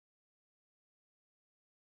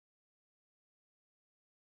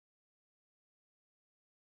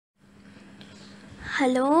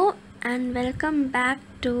Hello and welcome back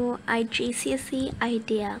to IGCSE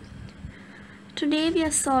IDEA. Today we are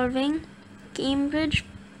solving Cambridge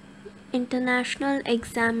International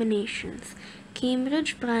Examinations,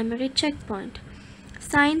 Cambridge Primary Checkpoint,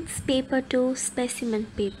 Science Paper 2 Specimen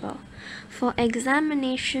Paper for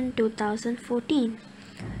Examination 2014,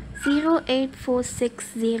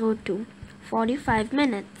 084602, 45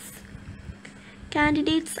 minutes.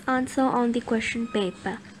 Candidates answer on the question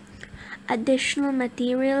paper. Additional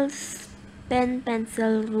materials, pen,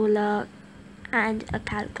 pencil, ruler, and a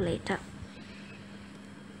calculator.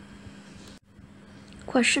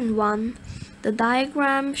 Question 1. The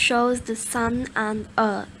diagram shows the sun and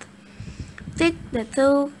earth. Tick the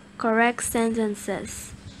two correct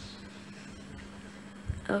sentences.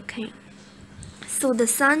 Okay. So the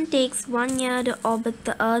sun takes 1 year to orbit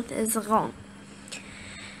the earth is wrong.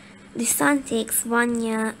 The sun takes 1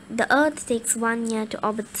 year, the earth takes 1 year to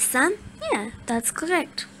orbit the sun? Yeah, that's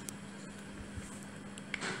correct.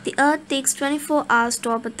 The earth takes 24 hours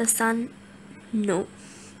to orbit the sun? No.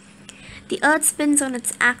 The earth spins on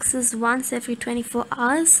its axis once every 24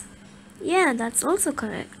 hours? Yeah, that's also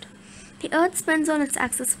correct. The earth spins on its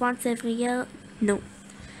axis once every year? No.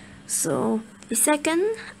 So, the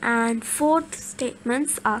second and fourth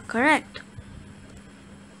statements are correct.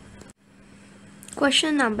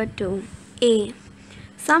 Question number 2. A.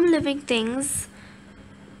 Some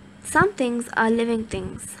things are living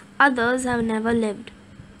things. Others have never lived.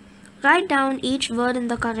 Write down each word in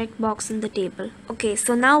the correct box in the table. Okay,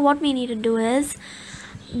 so now what we need to do is,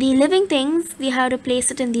 the living things, we have to place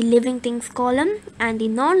it in the living things column, and the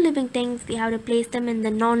non-living things, we have to place them in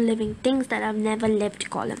the non-living things that have never lived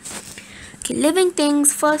column. Okay, living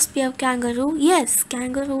things, first we have kangaroo. Yes,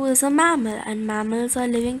 kangaroo is a mammal and mammals are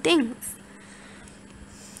living things.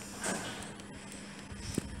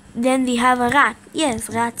 Then we have a rat. Yes,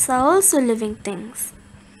 rats are also living things.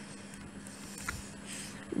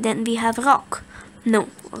 Then we have rock. No,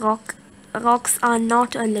 rocks are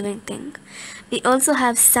not a living thing. We also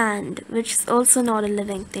have sand, which is also not a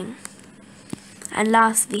living thing. And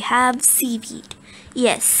last we have seaweed.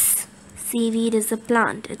 Yes, seaweed is a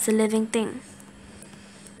plant. It's a living thing.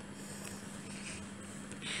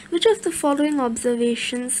 Which of the following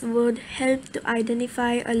observations would help to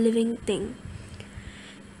identify a living thing?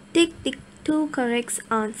 Tick the two correct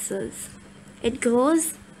answers. It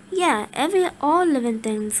grows? Yeah, all living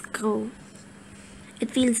things grow.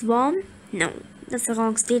 It feels warm? No, that's a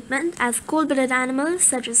wrong statement, as cold-blooded animals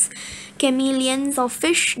such as chameleons or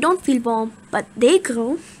fish don't feel warm, but they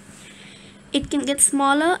grow. It can get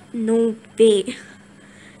smaller? No way.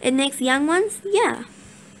 It makes young ones? Yeah.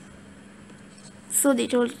 So they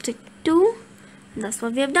told tick 2, and that's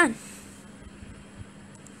what we have done.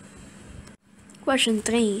 Question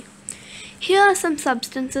 3. Here are some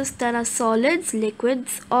substances that are solids,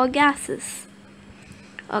 liquids, or gases.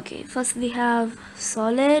 Okay, first we have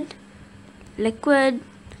solid, liquid,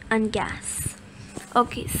 and gas.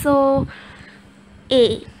 Okay, so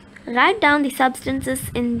A. Write down the substances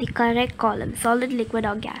in the correct column, solid, liquid,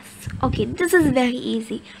 or gas. Okay, this is very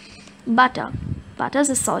easy. Butter. Butter is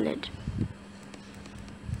a solid.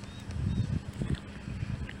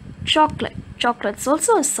 Chocolate. Chocolate is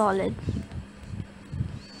also a solid.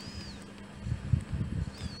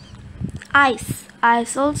 Ice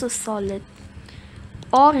also solid.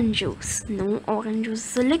 Orange juice, no, orange juice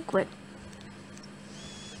is a liquid.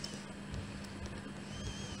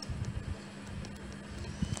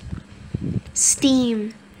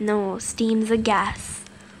 Steam, no, steam is a gas.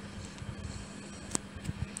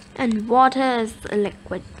 And water is a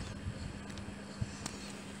liquid.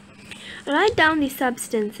 Write down the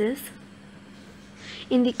substances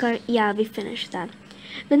in the we finished that.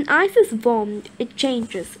 When ice is warmed, it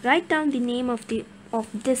changes. Write down the name of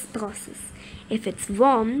this process. If it's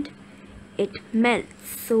warmed, it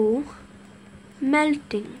melts. So,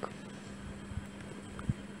 melting.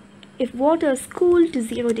 If water is cooled to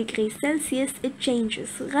 0 degrees Celsius, it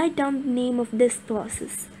changes. Write down the name of this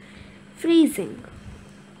process. Freezing.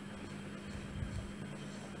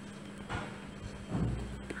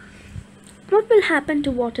 What will happen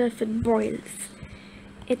to water if it boils?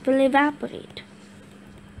 It will evaporate.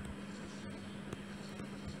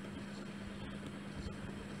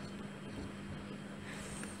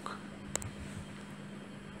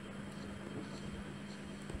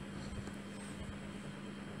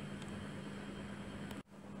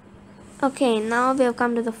 Okay, now we have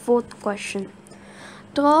come to the fourth question.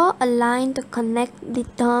 Draw a line to connect the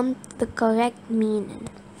term to the correct meaning.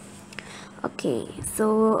 Okay,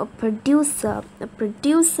 so a producer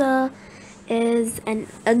is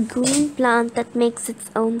a green plant that makes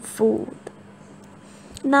its own food.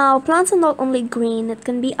 Now, plants are not only green, it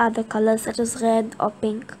can be other colors such as red or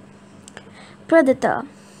pink. Predator.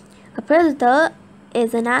 A predator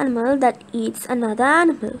is an animal that eats another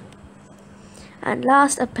animal. And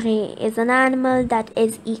last, a prey is an animal that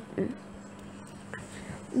is eaten.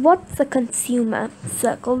 What's a consumer?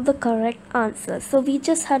 Circle the correct answer. So we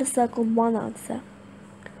just had to circle one answer.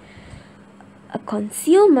 A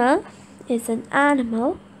consumer is an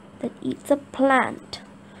animal that eats a plant.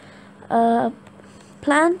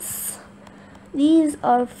 Plants, these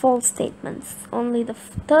are false statements. Only the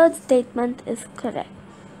third statement is correct.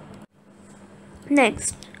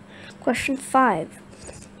 Next, question 5.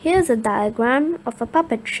 Here's a diagram of a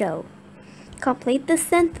puppet show. Complete the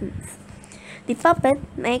sentence. The puppet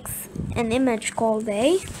makes an image called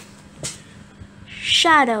a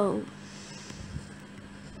shadow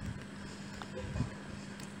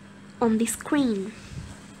on the screen.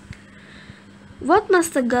 What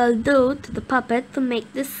must the girl do to the puppet to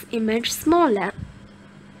make this image smaller?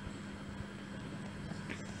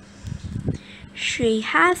 She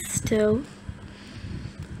has to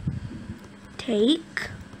take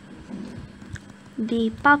the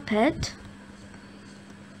puppet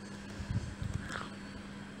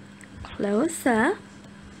closer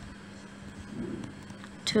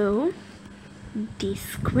to the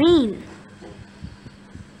screen.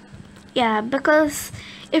 Yeah, because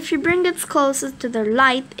if you bring it closer to the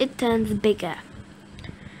light, it turns bigger.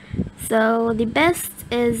 So the best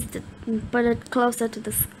is to put it closer to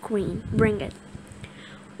the screen. Bring it.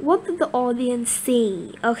 What did the audience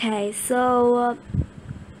see? Okay, so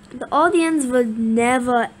the audience would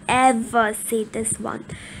never ever see this one,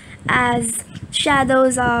 as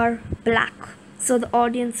shadows are black. So the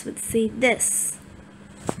audience would see this.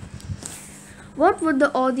 What would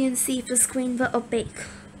the audience see if the screen were opaque?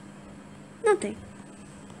 Nothing.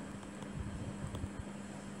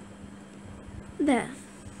 There.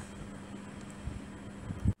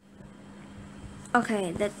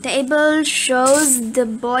 Okay, the table shows the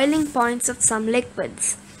boiling points of some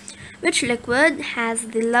liquids. Which liquid has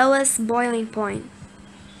the lowest boiling point?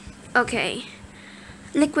 Okay,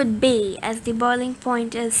 liquid B, as the boiling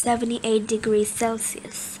point is 78 degrees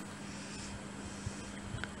Celsius.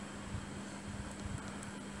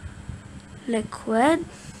 Liquid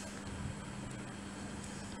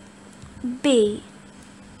B,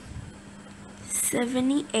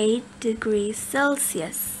 78 degrees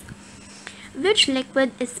Celsius. Which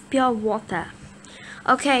liquid is pure water?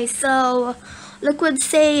 Okay, so liquid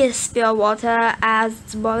C is pure water as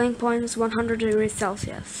its boiling point is 100 degrees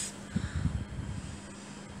Celsius.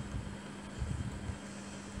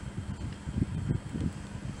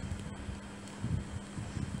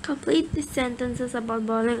 Complete the sentences about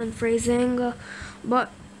boiling and freezing.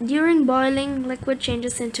 But during boiling, liquid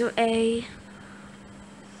changes into a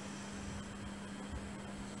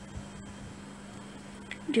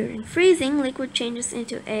During freezing, liquid changes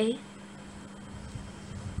into a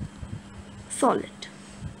solid.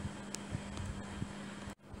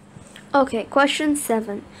 Okay, question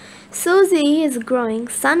 7. Susie is growing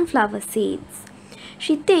sunflower seeds.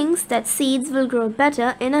 She thinks that seeds will grow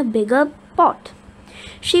better in a bigger pot.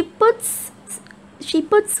 She puts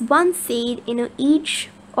one seed in each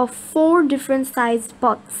of 4 different sized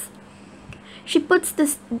pots. She puts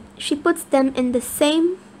them in the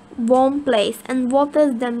same warm place and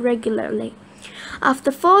waters them regularly.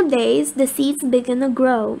 After 4 days, the seeds begin to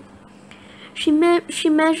grow. She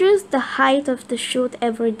measures the height of the shoot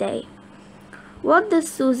every day. What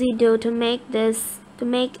does Susie do to make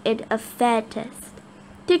it a fair test?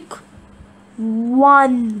 Tick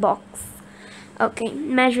 1 box. Okay,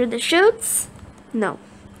 measure the shoots? No.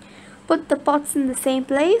 Put the pots in the same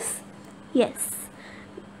place? Yes.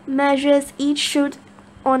 Measures each shoot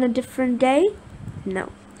on a different day? No.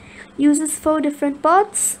 Uses 4 different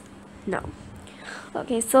pots? No.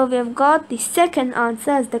 Okay, so we've got the second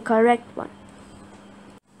answer as the correct one.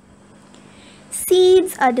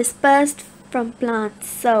 Seeds are dispersed from plants,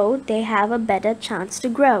 so they have a better chance to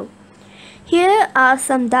grow. Here are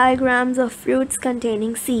some diagrams of fruits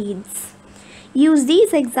containing seeds. Use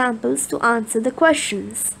these examples to answer the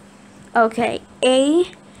questions. Okay, A,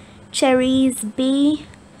 cherries, B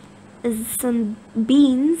is some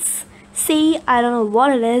beans, C, I don't know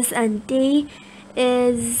what it is, and D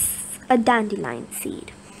is a dandelion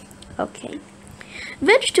seed. Okay.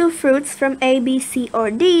 Which 2 fruits from A, B, C, or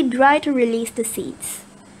D dry to release the seeds?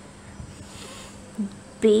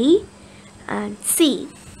 B and C.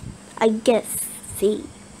 I guess C.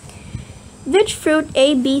 Which fruit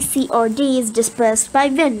A, B, C, or D is dispersed by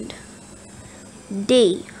wind?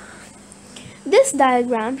 D. This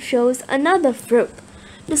diagram shows another fruit.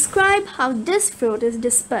 Describe how this fruit is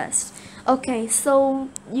dispersed. Okay, so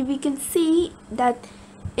we can see that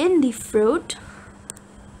in the fruit,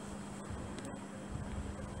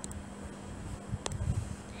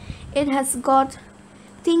 it has got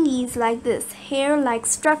thingies like this, hair-like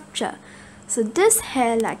structure. So this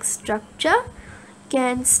hair-like structure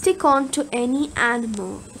can stick on to any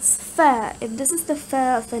animal's fur. If this is the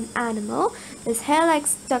fur of an animal, this hair-like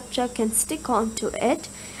structure can stick onto it,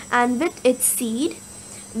 and with its seed,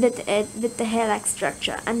 with the hair-like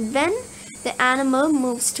structure. And when the animal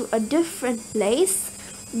moves to a different place,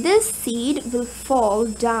 this seed will fall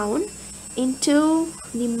down into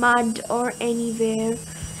the mud or anywhere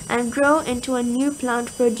and grow into a new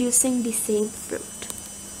plant producing the same fruit.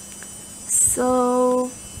 So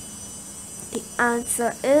the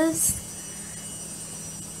answer is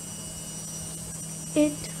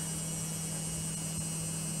it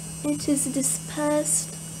is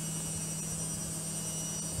dispersed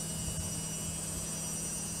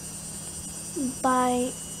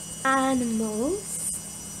by animals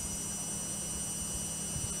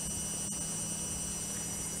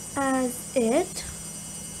as it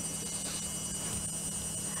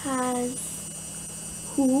has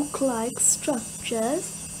hook-like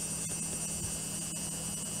structures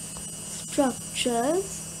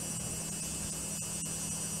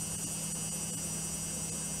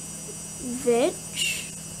which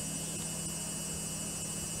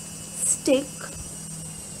stick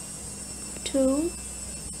to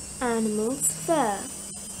animals' fur.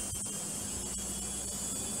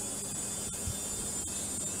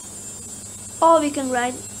 Or we can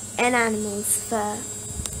write an animal's fur.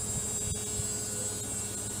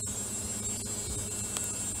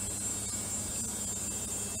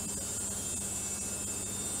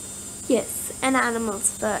 Yes, an animal's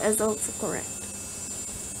fur is also correct.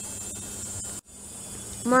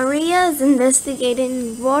 Maria is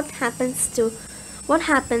investigating what happens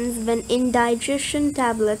when indigestion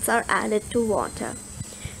tablets are added to water.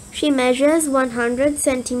 She measures 100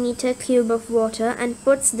 centimeter cube of water and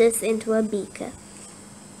puts this into a beaker.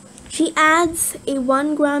 She adds a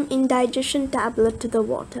 1 gram indigestion tablet to the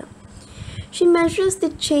water. She measures the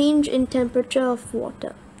change in temperature of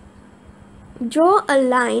water. Draw a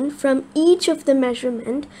line from each of the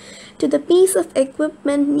measurement to the piece of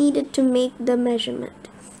equipment needed to make the measurement.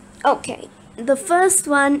 Okay, the first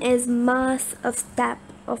one is mass of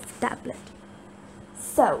tablet.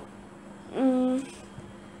 So, the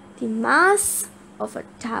mass of a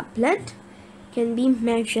tablet can be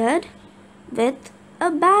measured with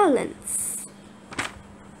a balance.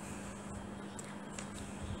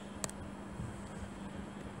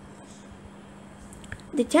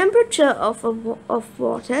 The temperature of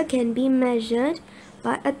water can be measured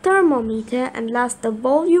by a thermometer, and last, the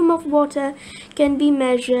volume of water can be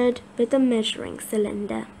measured with a measuring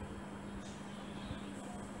cylinder.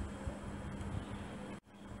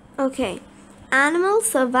 Okay, animals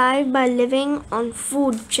survive by living on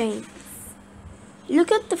food chains.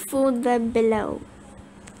 Look at the food web below.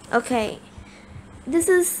 Okay, this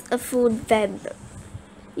is a food web.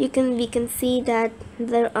 We can see that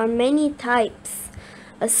there are many types.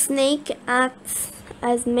 A snake acts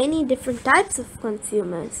as many different types of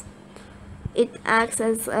consumers. It acts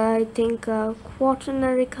as, I think, a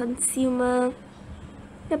quaternary consumer.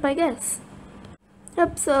 Yep, I guess.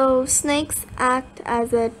 Yep, so snakes act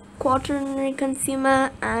as a quaternary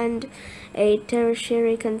consumer and a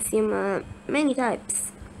tertiary consumer, many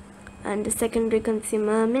types, and a secondary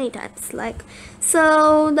consumer, many types.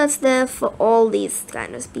 So that's there for all these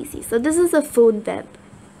kind of species. So this is a food web.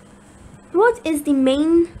 What is the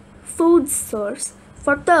main food source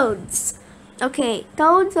for toads? Okay,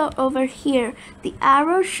 toads are over here. The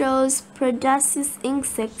arrow shows predaceous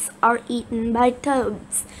insects are eaten by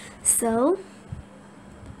toads. So,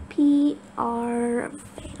 wait a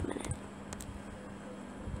minute.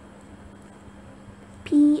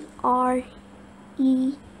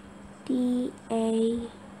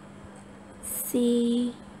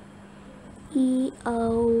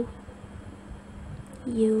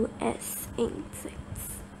 Predaceous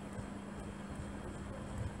insects.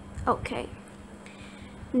 Okay.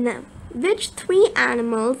 Now, which 3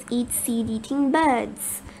 animals eat seed-eating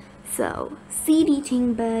birds? So,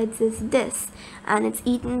 seed-eating birds is this, and it's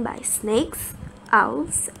eaten by snakes,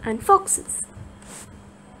 owls, and foxes.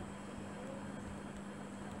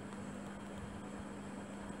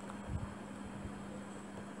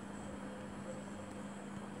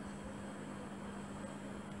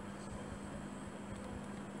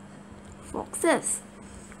 Foxes.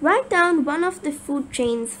 Write down one of the food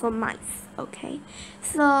chains for mice. Okay,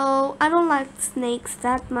 so I don't like snakes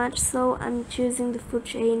that much, so I'm choosing the food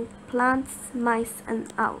chain plants, mice,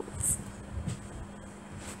 and owls.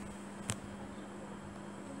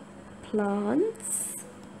 plants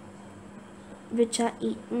which are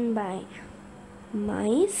eaten by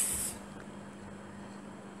mice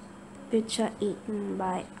which are eaten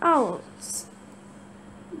by owls.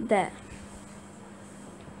 There.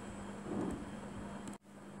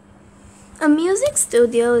 A music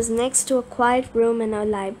studio is next to a quiet room in a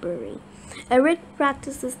library. Eric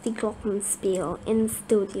practices the glockenspiel in the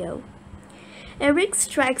studio. Eric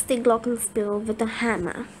strikes the glockenspiel with a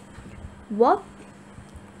hammer. What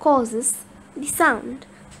causes the sound?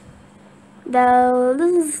 Well,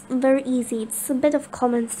 this is very easy. It's a bit of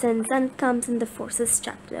common sense and it comes in the forces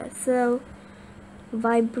chapter. So,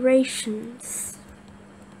 vibrations.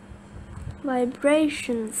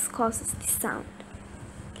 Vibrations causes the sound.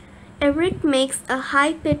 Eric makes a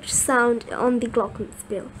high-pitched sound on the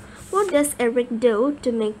glockenspiel. What does Eric do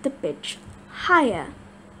to make the pitch higher?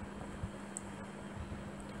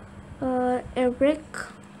 Eric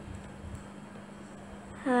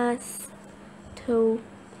has to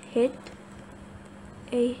hit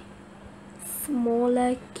a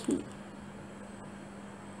smaller key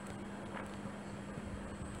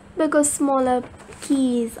because smaller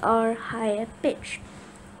keys are higher pitched.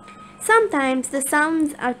 Sometimes the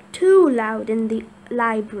sounds are too loud in the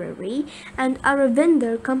library and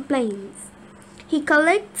Aravinder complains. He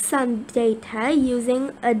collects some data using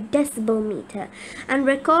a decibel meter and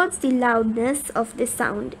records the loudness of the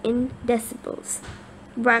sound in decibels,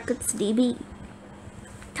 brackets dB.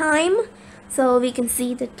 Time, so we can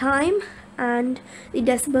see the time and the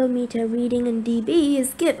decibel meter reading in dB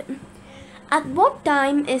is given. At what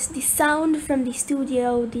time is the sound from the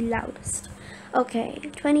studio the loudest? Okay,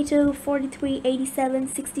 22, 43, 87,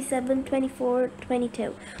 67, 24,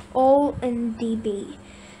 22, all in dB.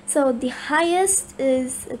 So the highest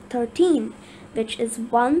is 13, which is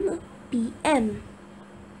 1 PM.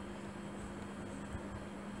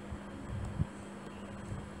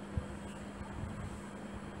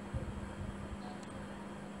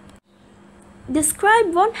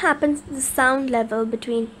 Describe what happens to the sound level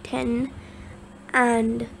between 10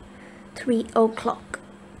 and 3 o'clock.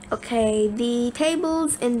 Okay, the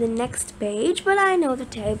table's in the next page, but I know the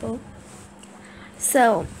table.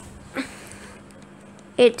 So,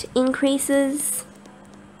 it increases,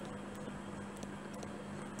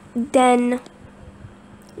 then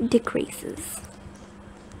decreases.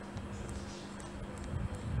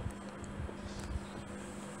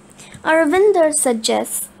 Aravinder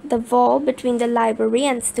suggests the wall between the library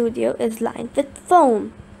and studio is lined with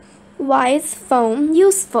foam. Why is foam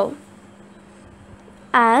useful?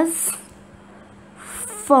 As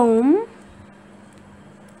foam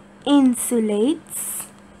insulates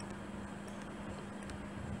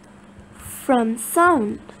from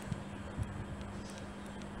sound.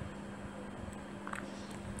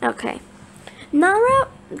 Okay. Nara,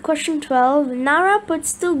 question 12. Nara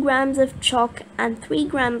puts 2 grams of chalk and 3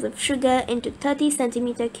 grams of sugar into 30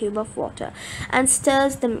 centimeter cube of water and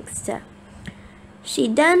stirs the mixture. She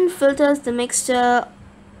then filters the mixture.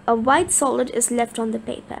 A white solid is left on the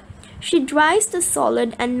paper. She dries the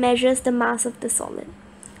solid and measures the mass of the solid.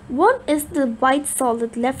 What is the white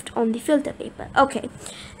solid left on the filter paper? Okay,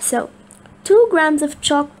 so 2 grams of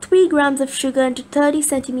chalk, 3 grams of sugar into 30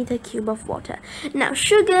 centimeter cube of water. Now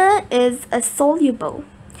sugar is a soluble.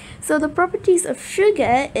 So the properties of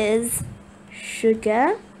sugar is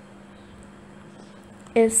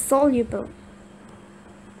soluble.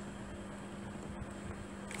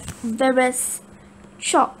 Whereas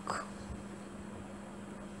chalk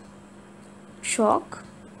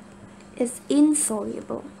is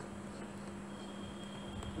insoluble.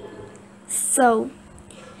 So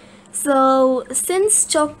since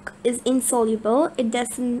chalk is insoluble, it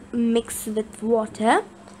doesn't mix with water.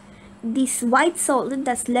 This white solid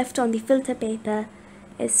that's left on the filter paper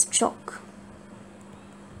is chalk.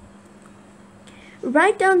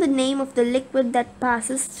 Write down the name of the liquid that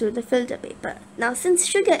passes through the filter paper. Now since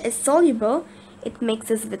sugar is soluble, it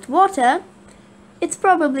mixes with water, it's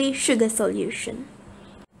probably sugar solution.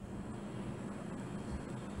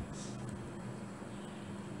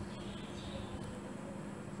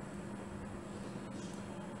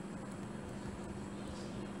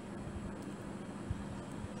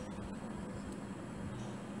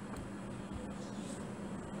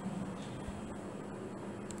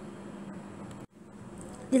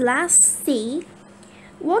 The last C.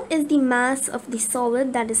 What is the mass of the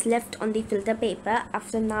solid that is left on the filter paper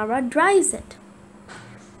after Nara dries it?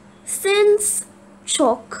 Since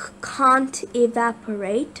chalk can't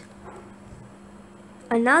evaporate,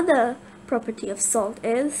 another property of salt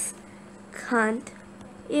is can't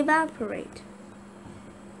evaporate.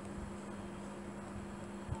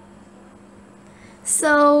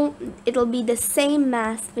 So it'll be the same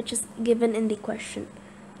mass which is given in the question,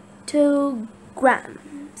 2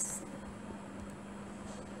 grams.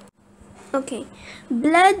 Okay,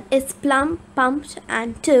 blood is pumped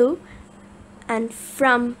and to and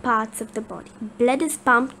from parts of the body. Blood is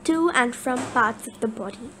pumped to and from parts of the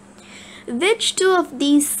body. Which two of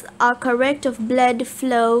these are correct of blood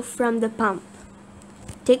flow from the pump?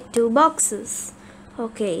 Tick 2 boxes.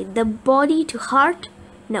 Okay, the body to heart?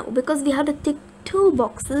 No, because we have to tick 2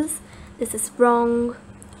 boxes. This is wrong.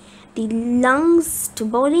 The lungs to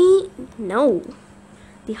body? No.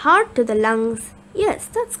 The heart to the lungs? Yes,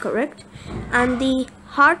 that's correct. And the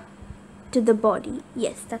heart to the body?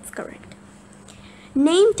 Yes, that's correct.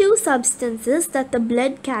 Name 2 substances that the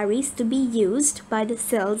blood carries to be used by the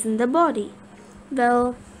cells in the body.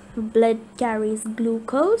 Well, blood carries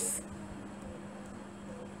glucose,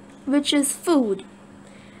 which is food,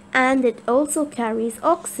 and it also carries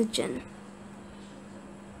oxygen.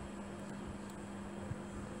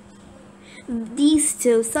 These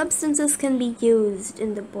 2 substances can be used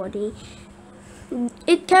in the body.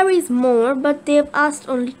 It carries more, but they have asked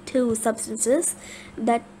only 2 substances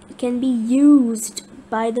that can be used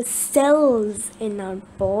by the cells in our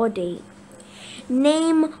body.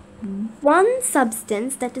 Name 1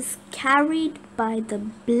 substance that is carried by the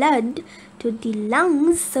blood to the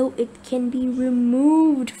lungs so it can be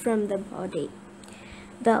removed from the body.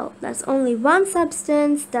 Well, there's only 1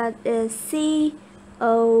 substance, that is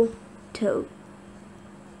CO2.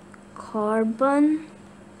 Carbon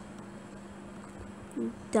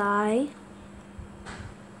dioxide.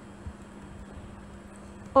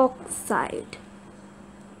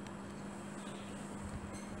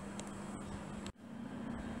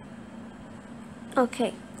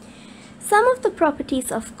 Okay. Some of the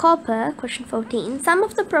properties of copper, question 14, some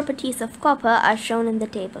of the properties of copper are shown in the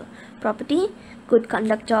table. Property: good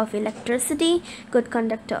conductor of electricity, good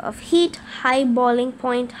conductor of heat, high boiling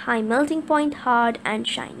point, high melting point, hard and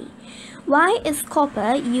shiny. Why is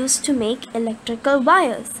copper used to make electrical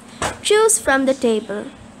wires? Choose from the table.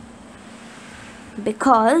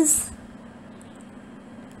 Because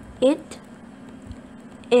it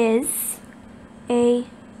is a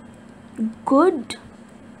good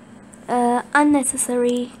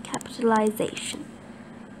unnecessary capitalization.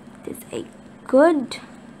 It is a good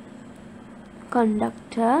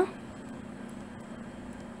conductor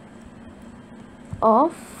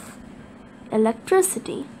of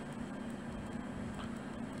electricity.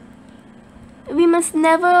 We must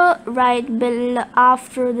never write bill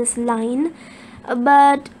after this line,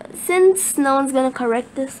 but since no one's gonna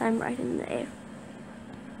correct this, I'm writing the air.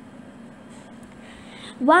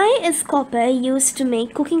 Why is copper used to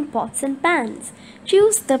make cooking pots and pans?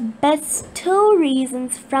 Choose the best 2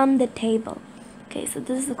 reasons from the table. Okay, so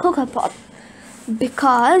this is a cooker pot.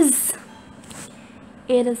 Because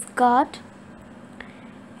it has got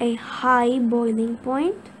a high boiling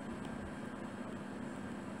point,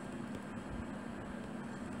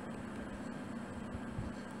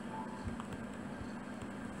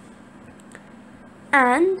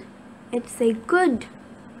 and it's a good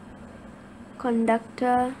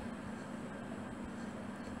conductor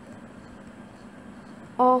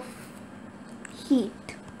of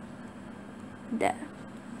heat. There.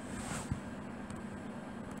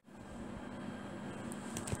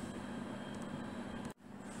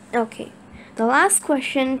 Okay, the last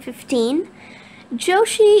question, 15.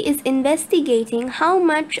 Joshi is investigating how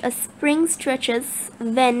much a spring stretches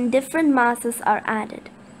when different masses are added.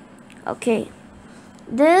 Okay,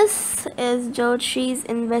 this is Joshi's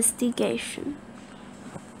investigation.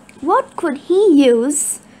 What could he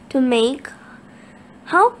use to measure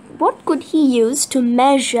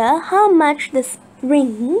how much the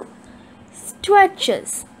spring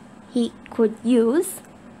stretches? He could use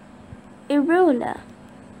a ruler.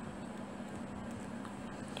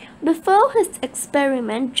 Before his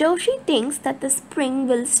experiment, Joshi thinks that the spring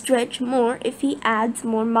will stretch more if he adds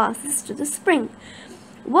more masses to the spring.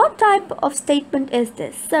 What type of statement is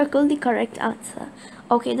this? Circle the correct answer.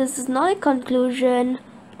 Okay, this is not a conclusion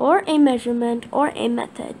or a measurement or a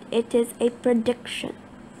method. It is a prediction.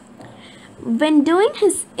 When doing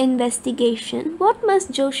his investigation, what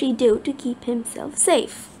must Joshi do to keep himself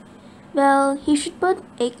safe? Well, he should put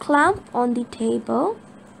a clamp on the table.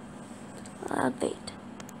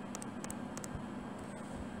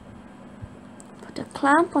 Put a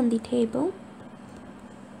clamp on the table.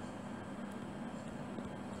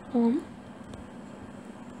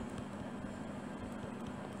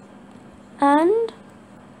 And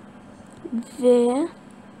wear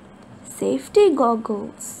safety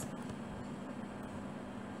goggles.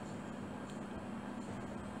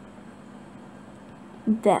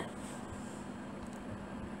 There.